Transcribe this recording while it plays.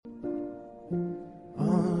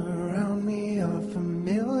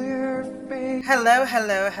Hello,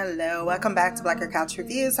 hello, hello. Welcome back to Blacker Couch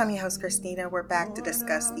Reviews. I'm your host, Christina. We're back to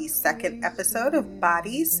discuss the second episode of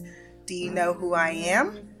Bodies. Do You Know Who I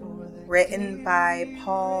Am? Written by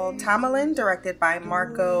Paul Tomalin, directed by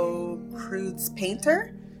Marco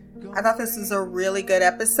Cruz-Painter. I thought this was a really good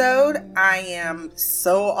episode. I am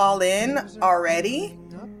so all in already.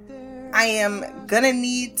 I am gonna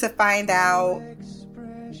need to find out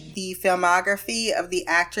the filmography of the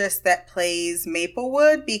actress that plays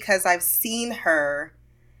Maplewood because I've seen her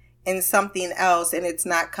in something else and it's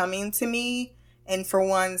not coming to me. And for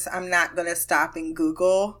once, I'm not going to stop and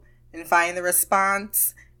Google and find the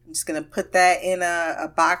response. I'm just going to put that in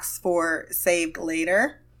a box for saved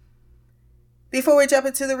later. Before we jump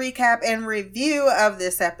into the recap and review of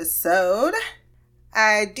this episode,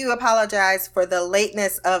 I do apologize for the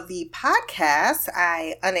lateness of the podcast.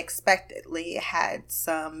 I unexpectedly had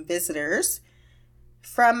some visitors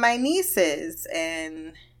from my nieces,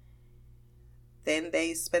 and then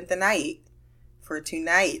they spent the night for 2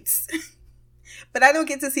 nights. But I don't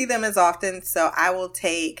get to see them as often, so I will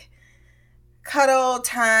take cuddle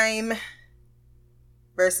time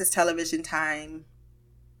versus television time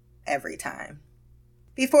every time.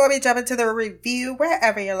 Before we jump into the review,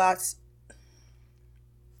 wherever you're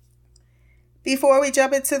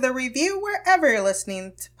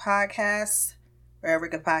listening to podcasts, wherever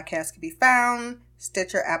good podcasts can be found,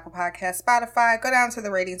 Stitcher, Apple Podcasts, Spotify, go down to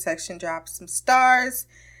the rating section, drop some stars,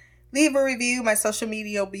 leave a review. My social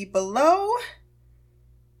media will be below.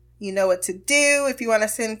 You know what to do if you want to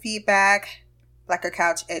send feedback,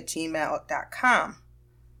 blackercouch@gmail.com.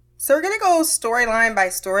 So we're going to go storyline by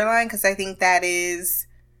storyline because I think that is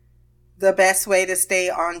the best way to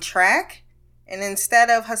stay on track. And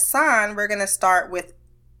instead of Hassan, we're going to start with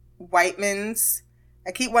Whiteman's.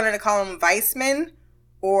 I keep wanting to call him Weissman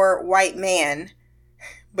or White Man,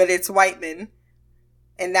 but it's Whiteman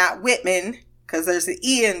and not Whitman because there's an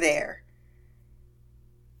E in there.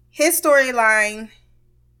 His storyline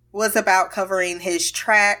was about covering his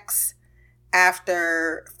tracks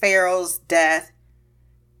after Farrell's death.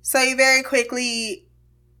 So he very quickly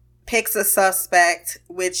picks a suspect,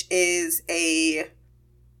 which is a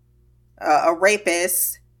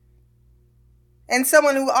rapist, and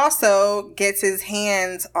someone who also gets his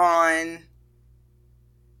hands on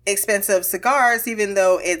expensive cigars, even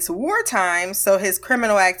though it's wartime. So his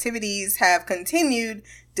criminal activities have continued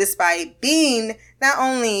despite being not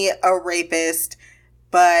only a rapist,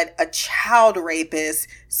 but a child rapist.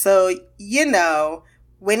 So, you know,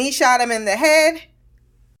 when he shot him in the head,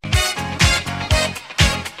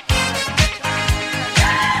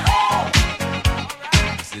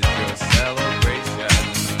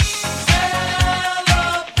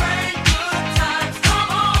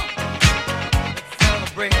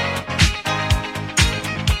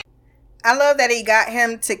 I love that he got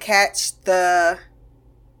him to catch the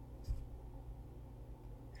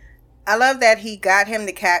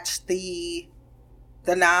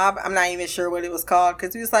knob. I'm not even sure what it was called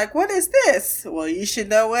because he was like, "What is this?" Well, you should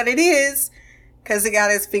know what it is because he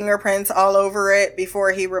got his fingerprints all over it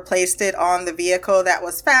before he replaced it on the vehicle that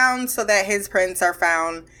was found so that his prints are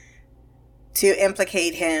found to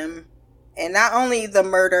implicate him in not only the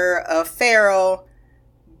murder of Farrell,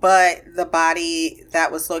 but the body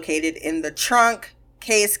that was located in the trunk.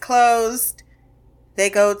 Case closed. They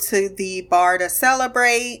go to the bar to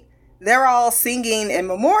celebrate. They're all singing in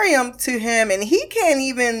memoriam to him, and he can't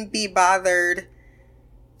even be bothered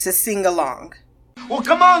to sing along. Well,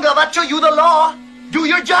 come on, Gavacho, you the law. Do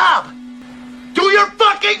your job. Do your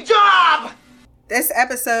fucking job! This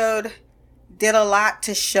episode did a lot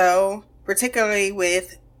to show, particularly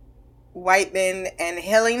with Whiteman and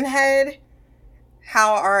Hillinghead,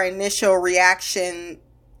 how our initial reaction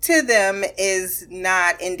to them is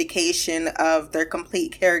not indication of their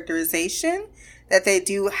complete characterization, that they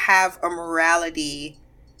do have a morality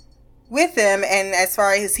with them. And as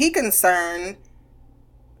far as he's concerned,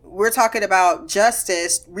 we're talking about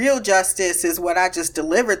justice. Real justice is what I just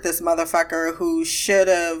delivered this motherfucker who should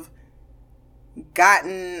have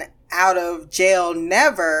gotten out of jail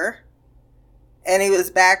never. And he was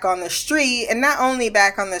back on the street, and not only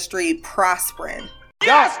back on the street, prospering.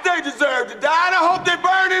 Yes, they deserve to die, and I hope they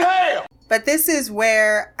burn in hell. But this is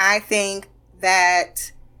where I think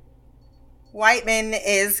that Whiteman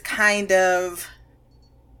is kind of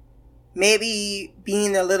maybe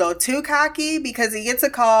being a little too cocky because he gets a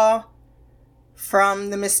call from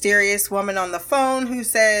the mysterious woman on the phone who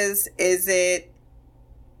says, is it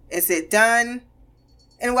done?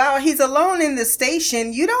 And while he's alone in the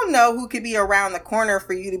station, you don't know who could be around the corner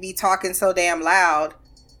for you to be talking so damn loud.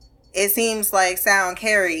 It seems like sound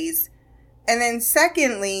carries. And then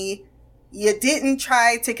secondly, you didn't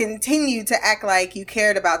try to continue to act like you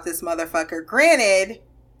cared about this motherfucker. Granted,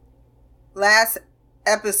 last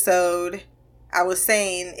episode, I was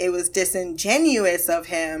saying it was disingenuous of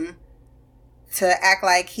him to act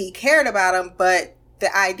like he cared about him, but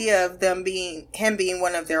the idea of him being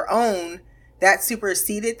one of their own, that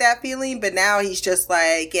superseded that feeling. But now he's just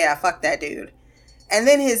like, yeah, fuck that dude. And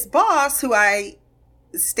then his boss, who I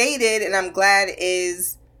stated, and I'm glad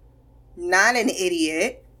is not an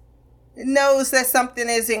idiot, knows that something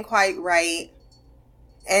isn't quite right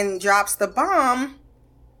and drops the bomb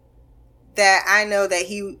that I know that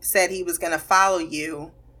he said he was going to follow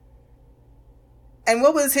you. And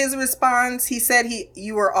what was his response? He said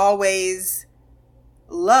you were always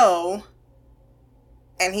low.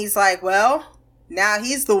 And he's like, well, now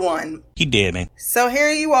he's the one. He did, man. So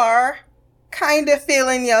here you are, kind of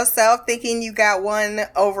feeling yourself, thinking you got one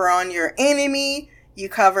over on your enemy. You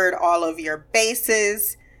covered all of your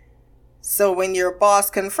bases. So when your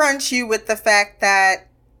boss confronts you with the fact that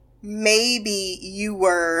maybe you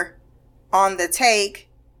were on the take,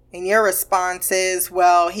 and your response is,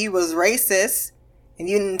 well, he was racist, and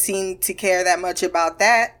you didn't seem to care that much about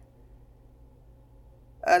that.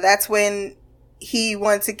 That's when he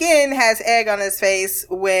once again has egg on his face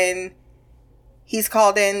when he's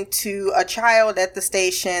called in to a child at the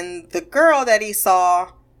station. The girl that he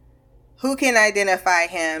saw, who can identify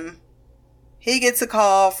him, he gets a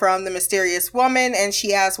call from the mysterious woman, and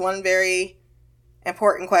she asks one very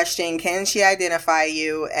important question. Can she identify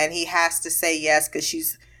you? And he has to say yes, because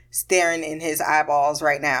she's staring in his eyeballs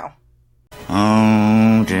right now.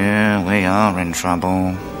 Oh dear, we are in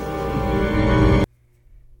trouble.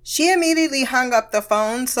 She immediately hung up the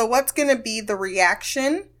phone. So what's going to be the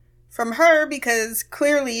reaction from her? Because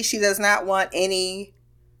clearly she does not want any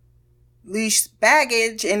loose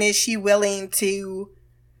baggage. And is she willing to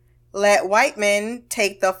let Whiteman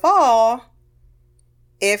take the fall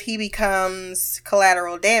if he becomes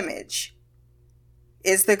collateral damage?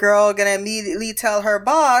 Is the girl going to immediately tell her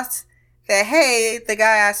boss that, hey, the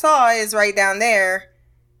guy I saw is right down there,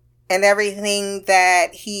 and everything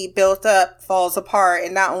that he built up falls apart,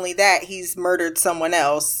 and not only that, he's murdered someone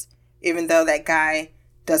else, even though that guy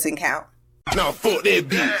doesn't count? Now fuck that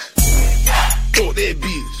bitch. Fuck that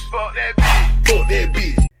bitch. Fuck that bitch. Fuck that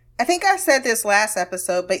bitch. I think I said this last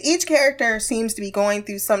episode, but each character seems to be going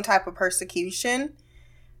through some type of persecution,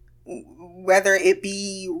 whether it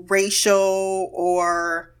be racial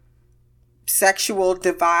or sexual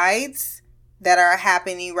divides that are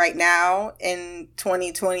happening right now in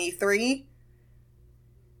 2023.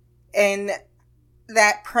 And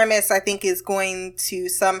that premise, I think, is going to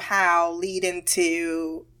somehow lead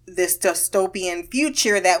into this dystopian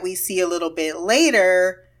future that we see a little bit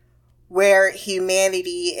later, where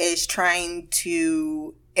humanity is trying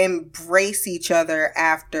to embrace each other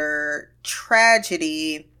after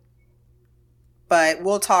tragedy. But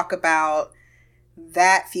we'll talk about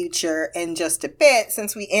that future in just a bit,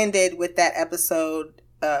 since we ended with that episode,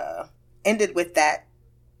 ended with that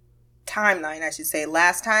timeline, I should say,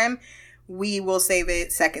 last time. We will save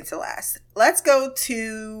it second to last. Let's go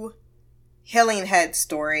to Hillinghead's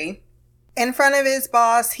story. In front of his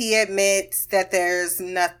boss, he admits that there's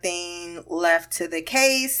nothing left to the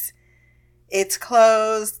case. It's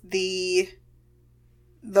closed. The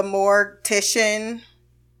mortician,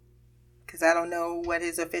 because I don't know what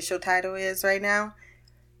his official title is right now,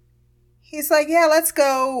 he's like, yeah, let's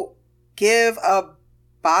go give a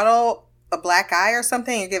bottle a black eye or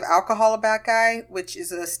something, and give alcohol a black eye, which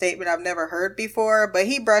is a statement I've never heard before. But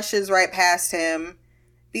he brushes right past him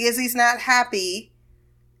because he's not happy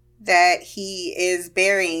that he is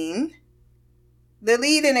burying the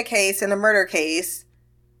lead in a murder case.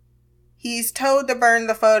 He's told to burn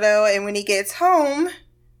the photo, and when he gets home,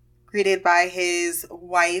 greeted by his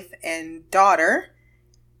wife and daughter,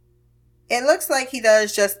 it looks like he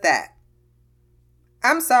does just that.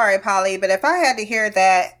 I'm sorry, Polly, but if I had to hear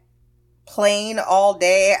that playing all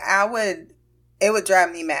day, it would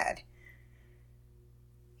drive me mad.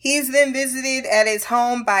 He's then visited at his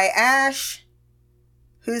home by Ash,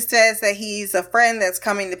 who says that he's a friend that's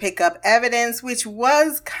coming to pick up evidence, which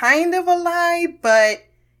was kind of a lie, but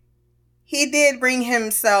he did bring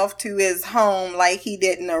himself to his home, like he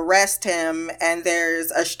didn't arrest him, and there's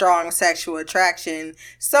a strong sexual attraction.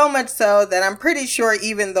 So much so that I'm pretty sure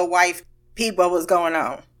even the wife peeped what was going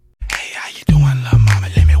on. Hey, how you doing, little mama?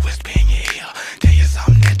 Let me whisper in your ear. Tell you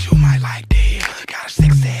something that you might like to hear. Got a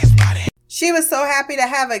sexy ass body. She was so happy to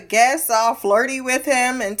have a guest all flirty with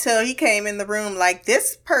him until he came in the room like,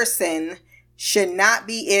 this person should not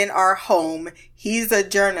be in our home. He's a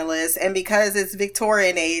journalist, and because it's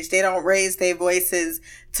Victorian age, they don't raise their voices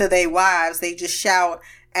to their wives. They just shout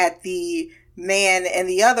at the man in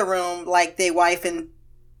the other room like their wife and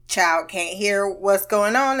child can't hear what's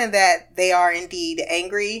going on and that they are indeed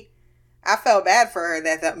angry. I felt bad for her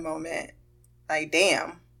at that moment. Like,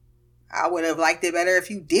 damn, I would have liked it better if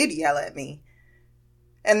you did yell at me.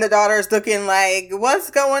 And the daughter's looking like,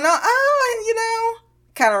 what's going on? Oh,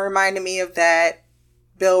 kind of reminded me of that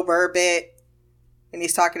Bill Burr bit. And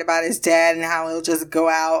he's talking about his dad and how he'll just go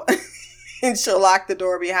out and she'll lock the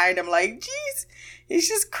door behind him. Like, geez, he's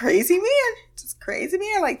just crazy man. Just crazy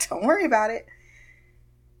man. Like, don't worry about it.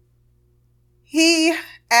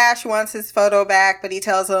 Ash wants his photo back, but he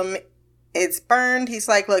tells him it's burned. He's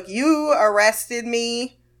like, look, you arrested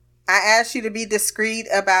me. I asked you to be discreet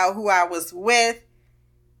about who I was with.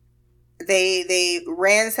 They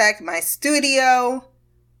ransacked my studio.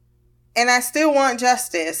 And I still want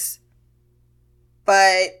justice.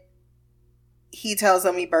 But he tells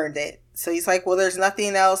him he burned it. So he's like, well, there's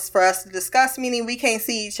nothing else for us to discuss, meaning we can't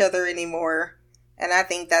see each other anymore. And I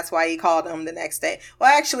think that's why he called him the next day.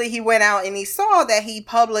 Well, actually, he went out and he saw that he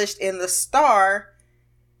published in the Star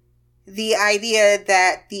the idea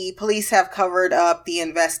that the police have covered up the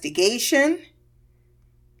investigation.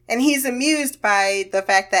 And he's amused by the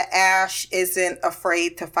fact that Ash isn't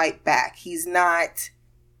afraid to fight back. He's not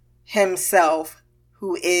himself,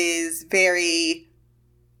 who is very,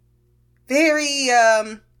 very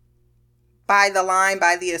by the line,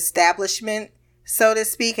 by the establishment, so to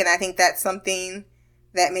speak. And I think that's something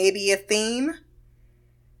that may be a theme.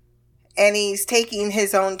 And he's taking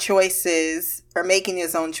his own choices, or making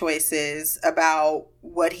his own choices about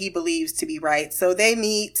what he believes to be right. So they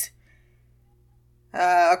meet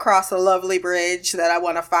across a lovely bridge that I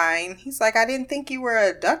want to find. He's like, I didn't think you were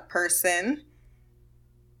a duck person.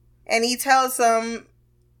 And he tells him,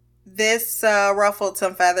 this ruffled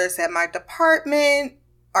some feathers at my department.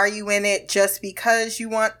 Are you in it just because you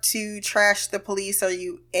want to trash the police? Are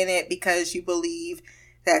you in it because you believe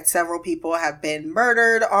that several people have been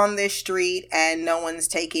murdered on this street and no one's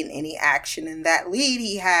taking any action? And that lead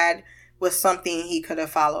he had was something he could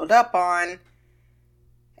have followed up on.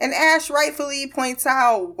 And Ash rightfully points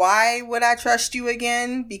out, why would I trust you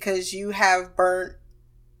again? Because you have burnt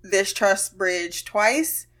this trust bridge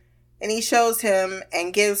twice. And he shows him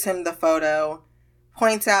and gives him the photo,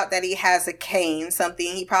 points out that he has a cane,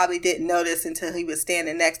 something he probably didn't notice until he was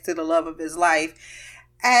standing next to the love of his life,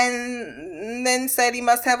 and then said he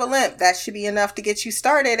must have a limp. That should be enough to get you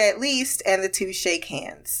started at least, and the two shake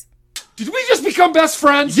hands. Did we just become best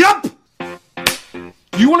friends? Yup!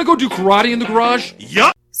 You want to go do karate in the garage?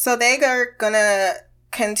 Yup! So they are gonna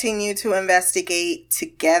continue to investigate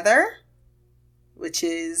together, which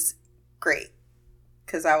is great.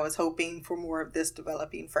 Because I was hoping for more of this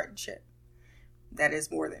developing friendship. That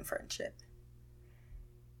is more than friendship.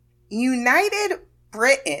 United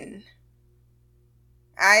Britain.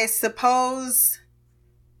 I suppose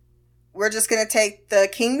we're just going to take the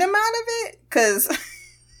kingdom out of it? Because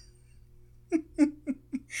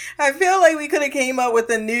I feel like we could have came up with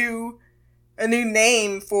a new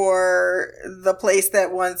name for the place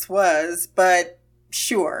that once was. But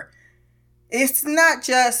sure. It's not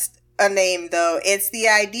just a name, though. It's the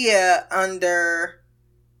idea under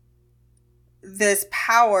this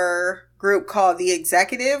power group called the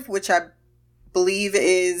Executive, which I believe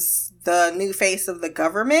is the new face of the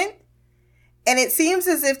government. And it seems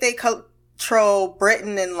as if they control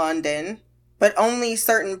Britain and London, but only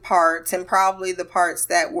certain parts, and probably the parts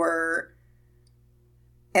that were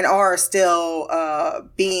and are still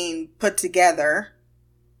being put together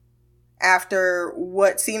after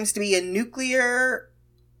what seems to be a nuclear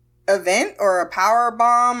event or a power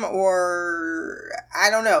bomb, or I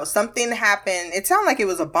don't know, something happened. It sounded like it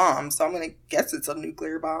was a bomb, so I'm going to guess it's a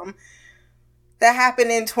nuclear bomb that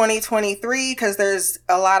happened in 2023, because there's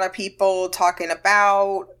a lot of people talking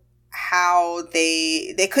about how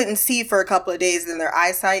they couldn't see for a couple of days, then their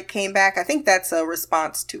eyesight came back. I think that's a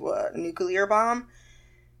response to a nuclear bomb.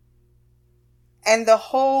 And the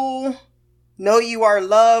whole know you are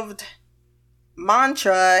loved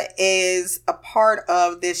mantra is a part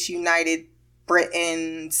of this United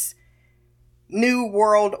Britain's New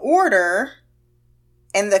World Order.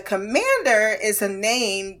 And the commander is a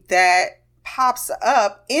name that pops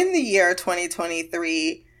up in the year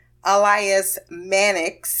 2023, Elias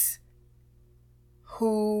Mannix,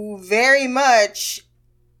 who very much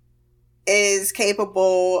is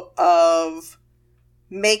capable of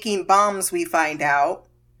making bombs, we find out.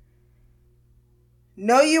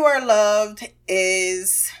 Know You Are Loved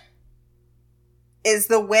is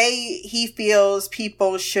the way he feels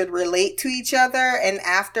people should relate to each other. And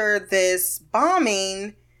after this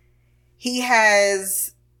bombing, he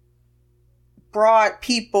has brought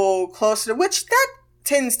people closer, which that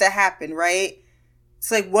tends to happen, right?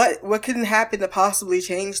 It's like, what can happen to possibly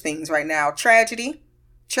change things right now? Tragedy.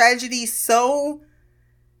 Tragedy so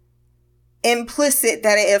implicit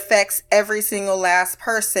that it affects every single last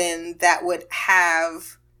person that would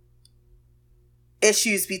have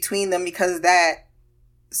issues between them, because that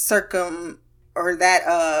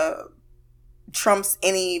trumps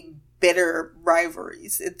any bitter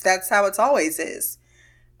rivalries. That's how it's always is.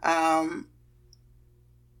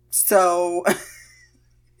 So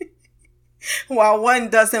while one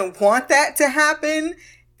doesn't want that to happen,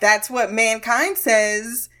 that's what mankind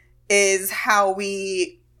says is how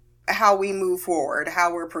we move forward,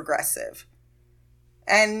 how we're progressive.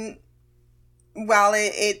 And while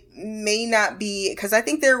it may not be, because I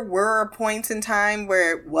think there were points in time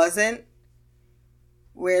where it wasn't,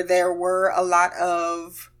 where there were a lot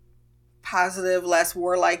of positive, less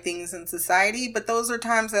warlike things in society, but those are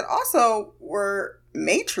times that also were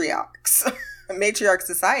matriarchs, matriarch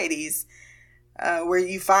societies, where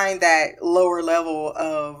you find that lower level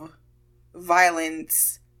of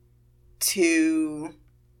violence to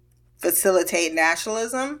facilitate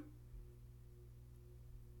nationalism.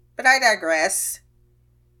 But I digress.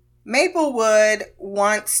 Maplewood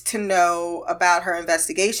wants to know about her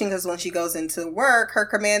investigation because when she goes into work, her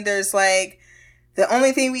commander's like, the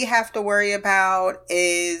only thing we have to worry about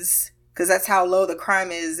is, because that's how low the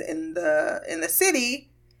crime is in the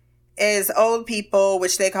city, is old people,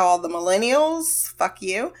 which they call the millennials, fuck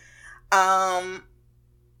you, are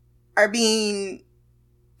being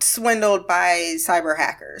swindled by cyber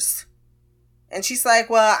hackers. And she's like,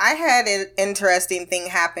 well, I had an interesting thing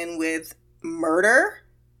happen with murder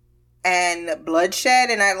and bloodshed,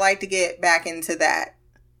 and I'd like to get back into that,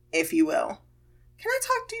 if you will. Can I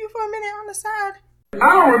talk to you for a minute on the side?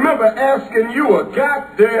 I don't remember asking you a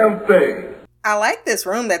goddamn thing. I like this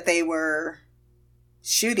room that they were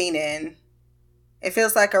shooting in. It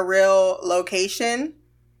feels like a real location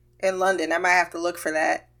in London. I might have to look for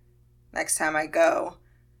that next time I go.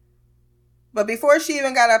 But before she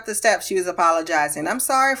even got up the steps, she was apologizing. I'm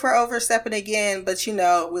sorry for overstepping again, but you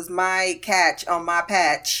know, it was my catch on my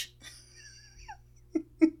patch.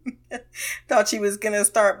 Thought she was going to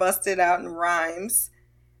start busting out in rhymes.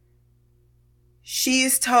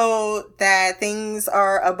 She's told that things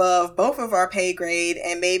are above both of our pay grade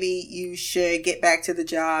and maybe you should get back to the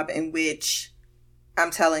job in which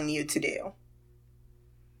I'm telling you to do.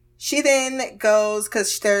 She then goes,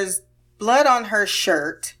 because there's blood on her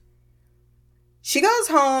shirt. She goes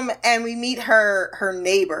home and we meet her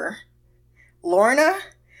neighbor, Lorna,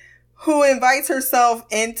 who invites herself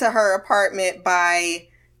into her apartment by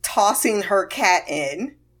tossing her cat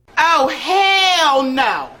in. Oh, hell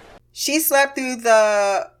no! She slept through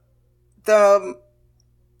the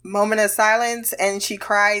moment of silence and she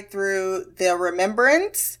cried through the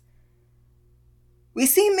remembrance. We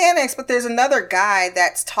see Mannix, but there's another guy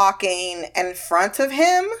that's talking in front of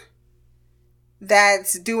him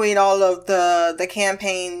that's doing all of the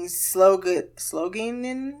campaign's sloganing.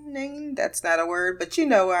 That's not a word, but you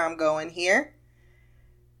know where I'm going here.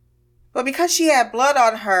 But because she had blood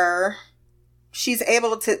on her, she's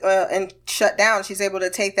able to, and shut down, she's able to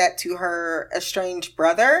take that to her estranged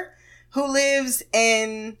brother, who lives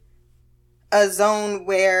in a zone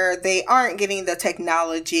where they aren't getting the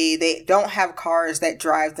technology. They don't have cars that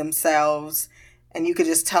drive themselves, and you could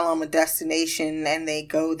just tell them a destination and they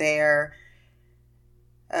go there.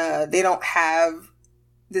 They don't have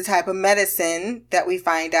the type of medicine that we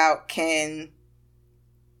find out can,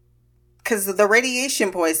 because of the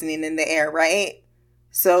radiation poisoning in the air, right?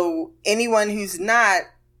 So anyone who's not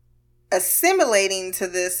assimilating to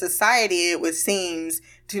this society, it would seem,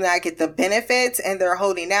 do not get the benefits, and they're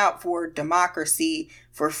holding out for democracy,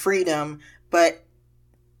 for freedom. But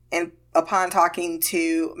and upon talking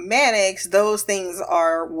to Mannix, those things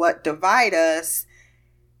are what divide us,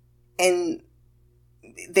 and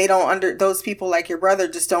they don't those people like your brother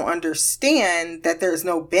just don't understand that there's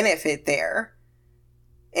no benefit there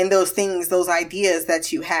in those things, those ideas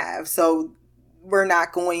that you have. So we're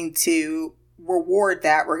not going to reward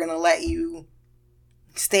that. We're going to let you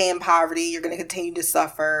stay in poverty. You're going to continue to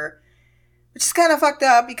suffer, which is kind of fucked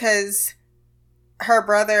up because her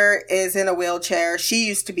brother is in a wheelchair. She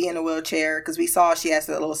used to be in a wheelchair because we saw she has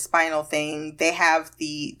a little spinal thing. They have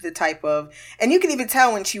the type of, and you can even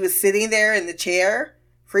tell when she was sitting there in the chair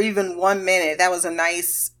for even 1 minute. That was a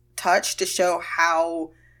nice touch to show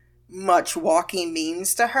how much walking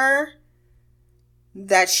means to her,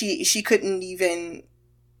 that she couldn't even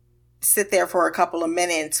sit there for a couple of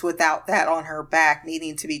minutes without that on her back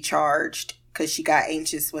needing to be charged because she got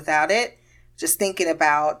anxious without it, just thinking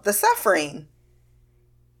about the suffering.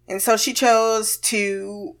 And so she chose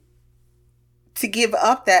to to give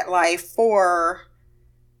up that life for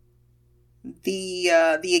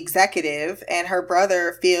the executive, and her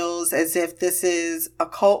brother feels as if this is a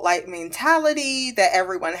cult-like mentality, that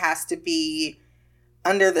everyone has to be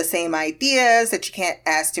under the same ideas, that you can't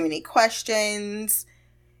ask too many questions.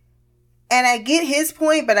 And I get his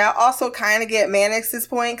point, but I also kind of get Mannix's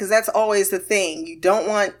point, because that's always the thing. You don't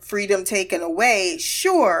want freedom taken away,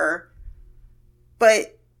 sure,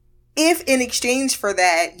 but if in exchange for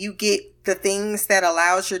that you get the things that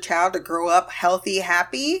allows your child to grow up healthy,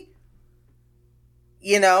 happy,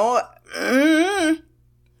 you know,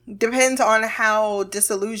 depends on how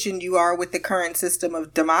disillusioned you are with the current system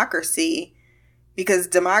of democracy, because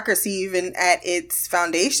democracy, even at its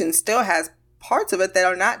foundation, still has parts of it that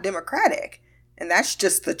are not democratic, and that's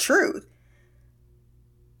just the truth.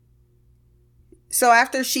 So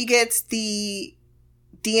after she gets the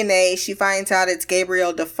DNA, she finds out it's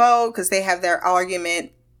Gabriel Defoe, because they have their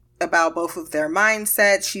argument about both of their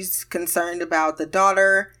mindsets. She's concerned about the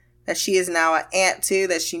daughter that she is now an aunt to,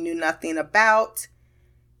 that she knew nothing about.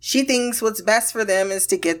 She thinks what's best for them is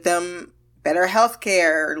to get them better health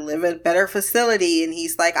care, live in a better facility, and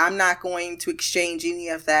he's like, I'm not going to exchange any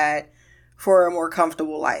of that for a more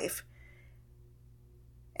comfortable life.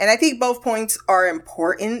 And I think both points are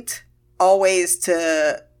important always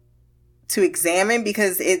to examine,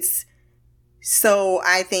 because it's so,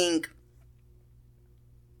 I think,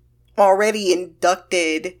 already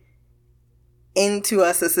inducted into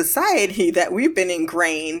us a society that we've been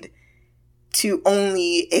ingrained to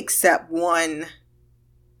only accept one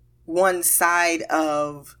side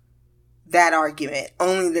of that argument,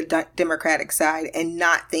 only the Democratic side, and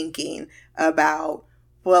not thinking about,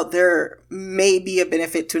 well, there may be a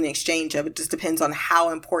benefit to an exchange of it. Just depends on how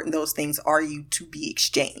important those things are you to be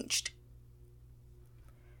exchanged.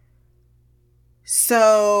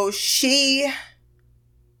 So she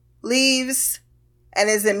leaves and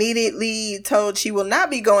is immediately told she will not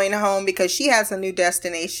be going home because she has a new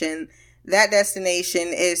destination. That destination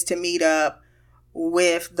is to meet up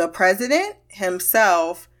with the president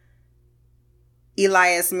himself,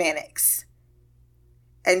 Elias Mannix.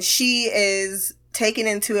 And she is taken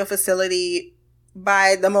into a facility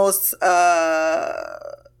by the most,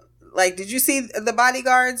 did you see the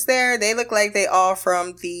bodyguards there? They look like they all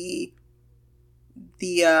from the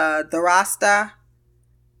Rasta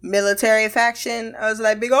military faction. I was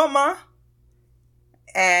like, big old ma.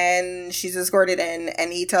 And she's escorted in,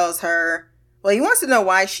 and he tells her, well, he wants to know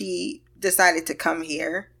why she decided to come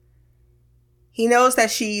here. He knows that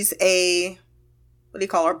she's a, what do you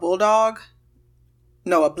call her, bulldog?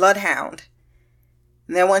 No, a bloodhound.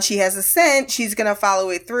 And then once she has a scent, she's going to follow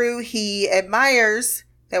it through. He admires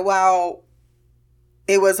that while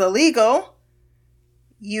it was illegal,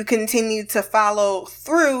 you continued to follow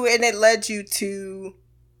through, and it led you to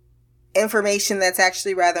information that's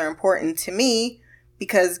actually rather important to me,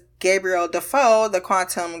 because Gabriel Defoe, the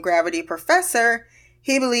quantum gravity professor,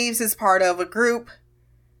 he believes is part of a group,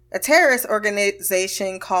 a terrorist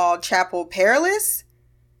organization called Chapel Perilous,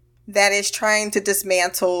 that is trying to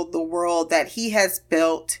dismantle the world that he has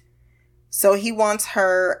built. So he wants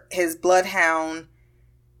her, his bloodhound,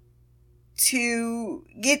 to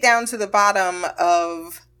get down to the bottom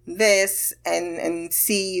of this and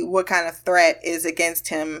see what kind of threat is against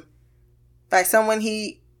him by someone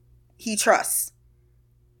he trusts.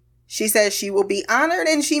 She says she will be honored,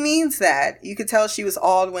 and she means that. You could tell she was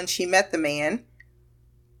awed when she met the man.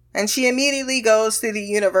 And she immediately goes to the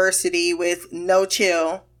university with no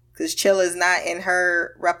chill, because chill is not in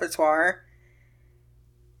her repertoire,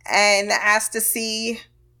 and asks to see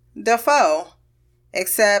Defoe.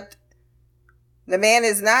 Except the man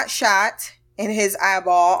is not shot in his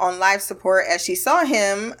eyeball on life support as she saw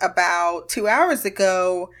him about 2 hours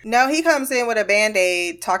ago. No, he comes in with a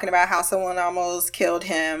Band-Aid talking about how someone almost killed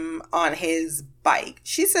him on his bike.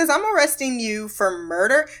 She says, I'm arresting you for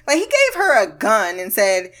murder. Like, he gave her a gun and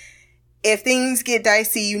said, if things get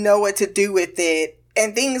dicey, you know what to do with it.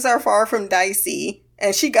 And things are far from dicey.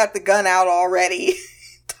 And she got the gun out already.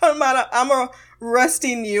 Talking about, I'm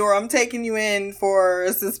arresting you, or I'm taking you in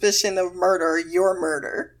for suspicion of murder, your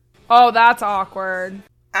murder. Oh, that's awkward.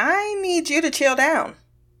 I need you to chill down.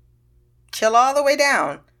 Chill all the way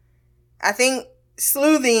down. I think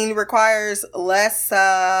sleuthing requires less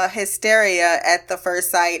hysteria at the first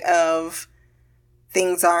sight of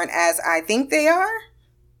things aren't as I think they are.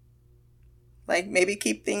 Like, maybe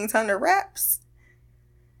keep things under wraps.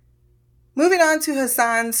 Moving on to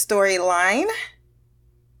Hassan's storyline.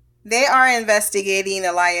 They are investigating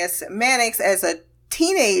Elias Mannix as a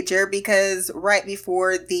teenager because right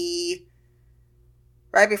before the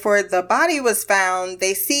body was found,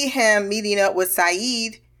 they see him meeting up with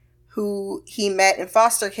Saeed, who he met in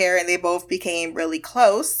foster care, and they both became really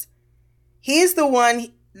close. He's the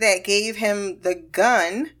one that gave him the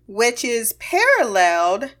gun, which is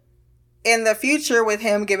paralleled in the future with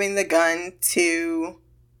him giving the gun to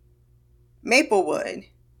Maplewood.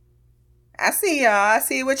 I see y'all. I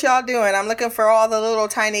see what y'all doing. I'm looking for all the little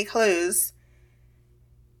tiny clues.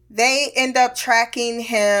 They end up tracking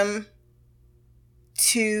him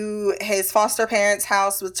to his foster parents'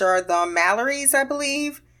 house, which are the Mallorys, I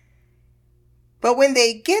believe. But when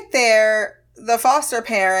they get there, the foster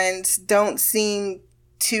parents don't seem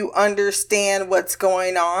to understand what's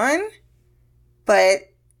going on.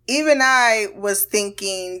 But even I was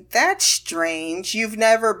thinking, that's strange. You've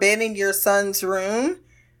never been in your son's room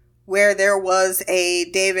where there was a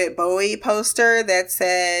David Bowie poster that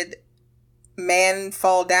said, "Man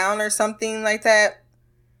fall down" or something like that,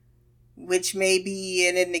 which may be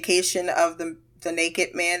an indication of the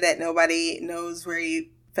naked man that nobody knows where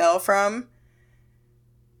he fell from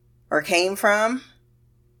or came from.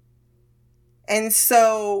 And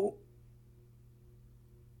so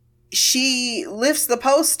she lifts the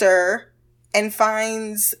poster and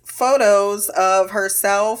finds photos of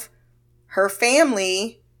herself, her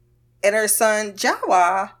family, and her son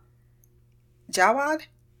Jawad? I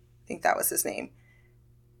think that was his name.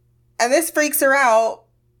 And this freaks her out,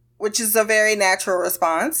 which is a very natural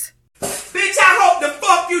response. Bitch, I hope the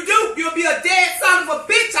fuck you do. You'll be a dead son of a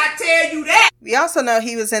bitch, I tell you that. We also know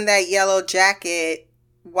he was in that yellow jacket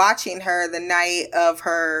watching her the night of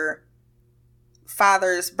her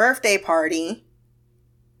father's birthday party.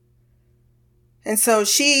 And so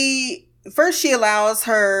she allows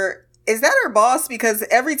her, is that her boss? Because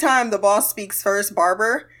every time the boss speaks first,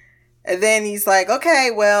 Barber, and then he's like, okay,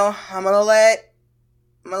 well, I'm gonna let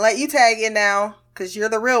you tag in now, because you're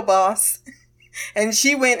the real boss. And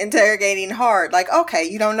she went interrogating hard, like, okay,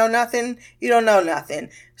 you don't know nothing? You don't know nothing.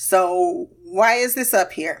 So why is this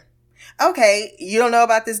up here? Okay, you don't know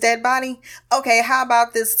about this dead body? Okay, how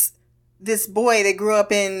about this boy that grew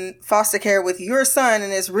up in foster care with your son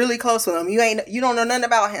and is really close with him? You don't know nothing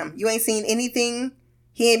about him. You ain't seen anything.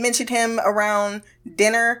 He ain't mentioned him around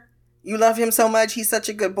dinner. You love him so much. He's such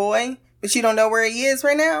a good boy, but you don't know where he is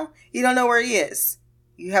right now. You don't know where he is.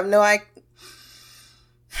 You have no idea.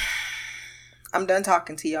 I'm done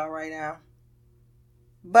talking to y'all right now.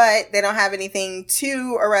 But they don't have anything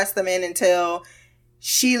to arrest them in until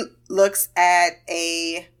she looks at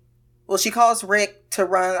she calls Rick to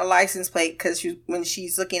run a license plate, because when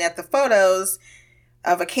she's looking at the photos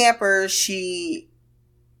of a camper, she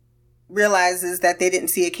realizes that they didn't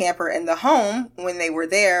see a camper in the home when they were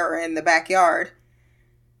there or in the backyard.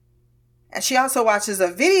 And she also watches a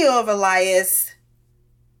video of Elias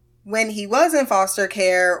when he was in foster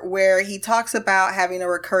care, where he talks about having a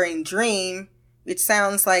recurring dream, which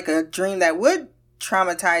sounds like a dream that would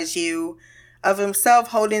traumatize you, of himself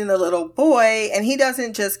holding the little boy. And he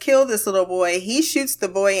doesn't just kill this little boy, he shoots the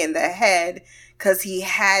boy in the head because he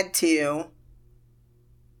had to.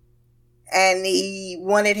 And he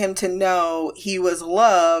wanted him to know he was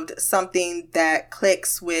loved, something that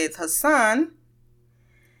clicks with Hassan.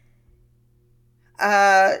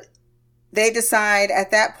 They decide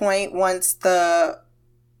at that point, once the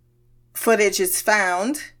footage is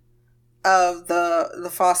found of the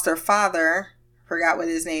foster father, forgot what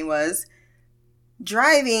his name was,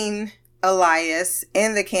 driving Elias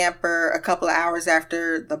in the camper a couple of hours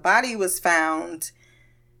after the body was found,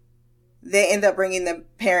 they end up bringing the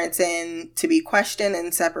parents in to be questioned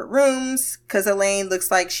in separate rooms, because Elaine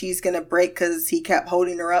looks like she's going to break because he kept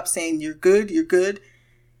holding her up saying, "You're good, you're good."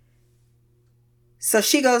 So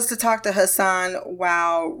she goes to talk to Hassan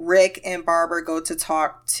while Rick and Barber go to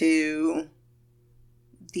talk to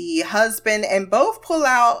the husband, and both pull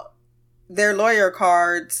out their lawyer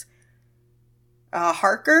cards.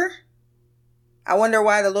 Harker. I wonder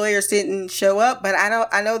why the lawyers didn't show up, but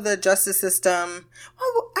I know the justice system.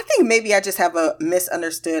 Well, I think maybe I just have a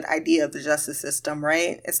misunderstood idea of the justice system,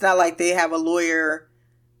 right? It's not like they have a lawyer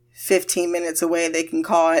 15 minutes away they can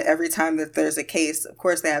call it every time that there's a case. Of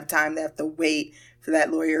course, they have time. They have to wait for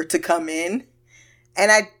that lawyer to come in.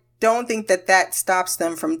 And I don't think that stops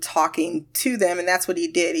them from talking to them. And that's what he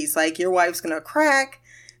did. He's like, your wife's going to crack.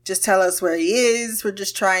 Just tell us where he is. We're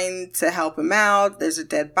just trying to help him out. There's a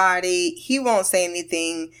dead body. He won't say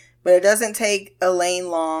anything, but it doesn't take Elaine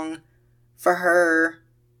long for her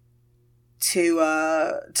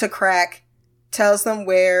to crack. Tells them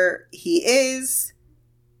where he is,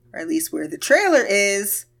 or at least where the trailer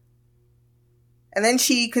is. And then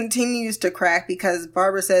she continues to crack because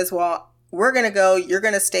Barbara says, well, we're going to go. You're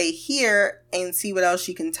going to stay here and see what else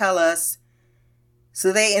she can tell us.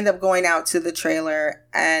 So they end up going out to the trailer,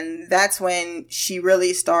 and that's when she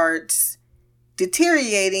really starts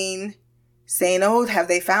deteriorating, saying, oh, have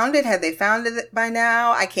they found it? Have they found it by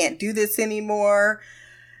now? I can't do this anymore.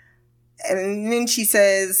 And then she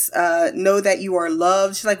says, know that you are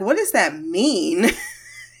loved. She's like, what does that mean?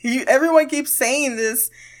 Everyone keeps saying this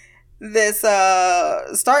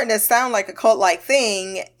starting to sound like a cult-like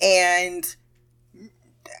thing, and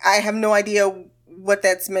I have no idea what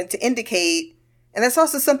that's meant to indicate. And that's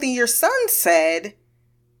also something your son said,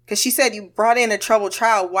 because she said you brought in a troubled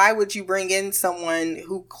child. Why would you bring in someone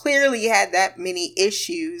who clearly had that many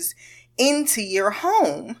issues into your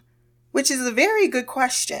home? Which is a very good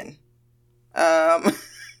question.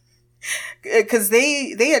 Because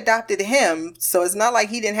they adopted him, so it's not like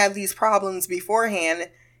he didn't have these problems beforehand.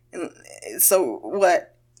 And so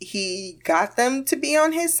what, he got them to be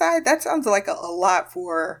on his side? That sounds like a lot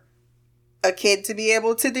for a kid to be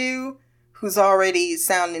able to do, who's already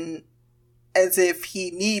sounding as if he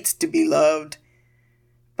needs to be loved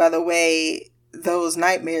by the way those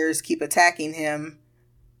nightmares keep attacking him.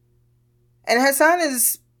 And Hassan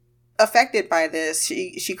is affected by this.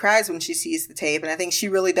 She cries when she sees the tape, and I think she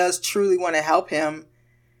really does truly want to help him,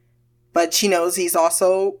 but she knows he's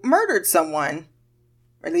also murdered someone,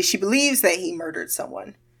 or at least she believes that he murdered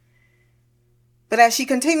someone. But as she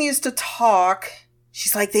continues to talk,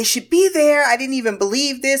 she's like, they should be there. I didn't even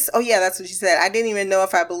believe this. Oh yeah, that's what she said. I didn't even know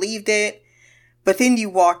if I believed it. But then you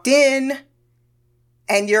walked in,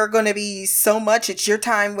 and you're going to be so much. It's your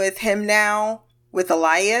time with him now, with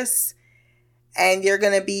Elias. And you're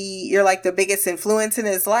like the biggest influence in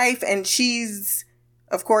his life. And she's,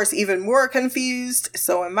 of course, even more confused.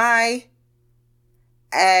 So am I.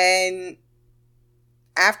 And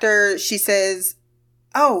after she says,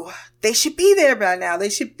 oh, they should be there by now. They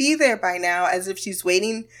should be there by now, as if she's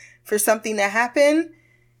waiting for something to happen.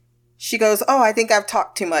 She goes, oh, I think I've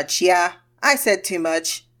talked too much. Yeah, I said too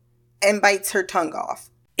much. And bites her tongue off.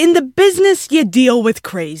 In the business, you deal with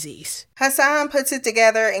crazies. Hassan puts it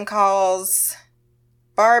together and calls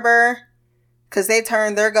Barber, because they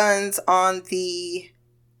turned their guns on the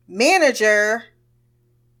manager.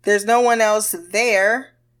 There's no one else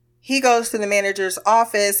there. He goes to the manager's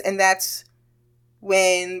office, and that's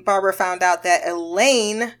when Barber found out that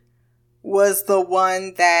Elaine was the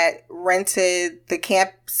one that rented the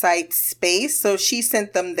campsite space, so she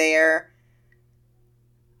sent them there.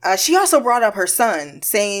 She also brought up her son,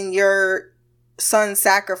 saying your son's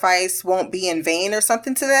sacrifice won't be in vain or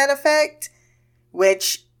something to that effect.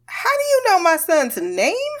 Which, how do you know my son's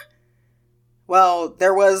name? Well,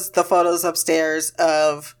 there was the photos upstairs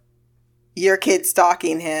of your kid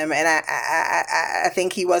stalking him, and I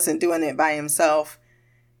think he wasn't doing it by himself.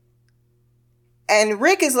 And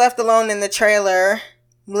Rick is left alone in the trailer,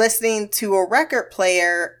 listening to a record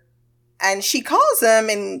player. And she calls him,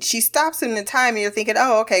 and she stops him in time, and you're thinking,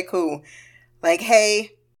 oh, okay, cool. Like,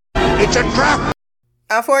 hey. It's a trap!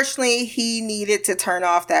 Unfortunately, he needed to turn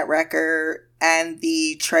off that record, and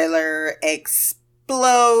the trailer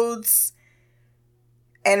explodes,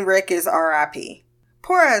 and Rick is RIP.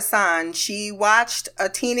 Poor Hassan. She watched a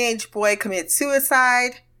teenage boy commit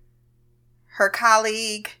suicide. Her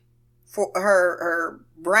colleague, her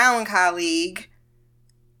brown colleague,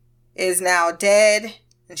 is now dead.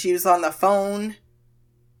 And she was on the phone.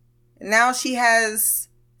 And now she has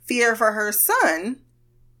fear for her son,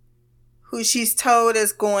 who she's told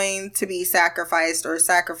is going to be sacrificed or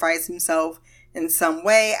sacrifice himself in some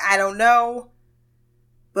way. I don't know.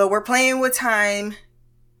 But we're playing with time.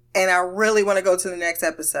 And I really want to go to the next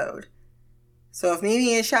episode. So if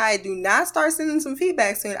Mimi and Shai do not start sending some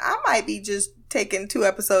feedback soon, I might be just taking 2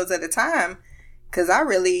 episodes at a time, because I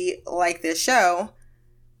really like this show.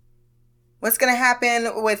 What's going to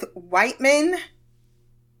happen with Whiteman?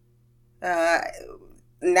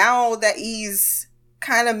 Now that he's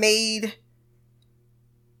kind of made,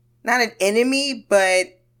 not an enemy,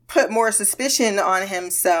 but put more suspicion on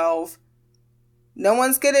himself, no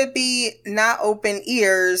one's going to be not open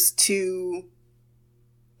ears to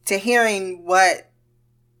hearing what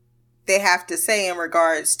they have to say in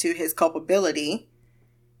regards to his culpability.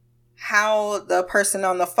 How the person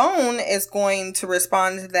on the phone is going to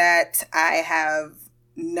respond to that, I have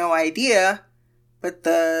no idea. But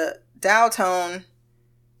the dial tone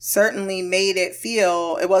certainly made it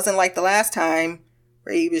feel, it wasn't like the last time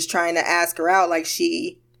where he was trying to ask her out like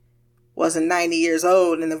she wasn't 90 years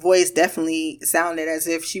old. And the voice definitely sounded as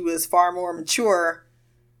if she was far more mature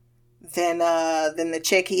than the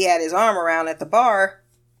chick he had his arm around at the bar.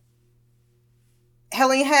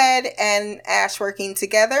 Hillinghead and Ash working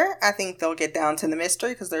together. I think they'll get down to the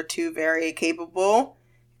mystery, because they're 2 very capable,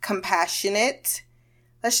 compassionate,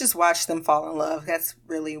 let's just watch them fall in love. That's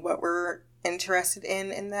really what we're interested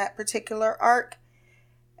in that particular arc.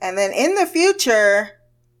 And then in the future,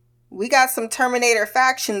 we got some Terminator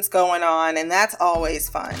factions going on, and that's always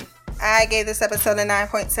fun. I gave this episode a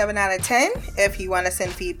 9.7 out of 10. If you want to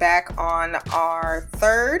send feedback on our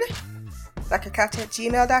third,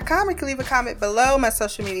 blackercouch@gmail.com. You can leave a comment below. My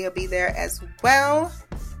social media will be there as well.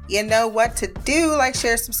 You know what to do. Like,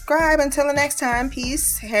 share, subscribe. Until the next time,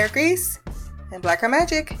 peace, hair grease, and black girl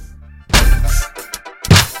magic.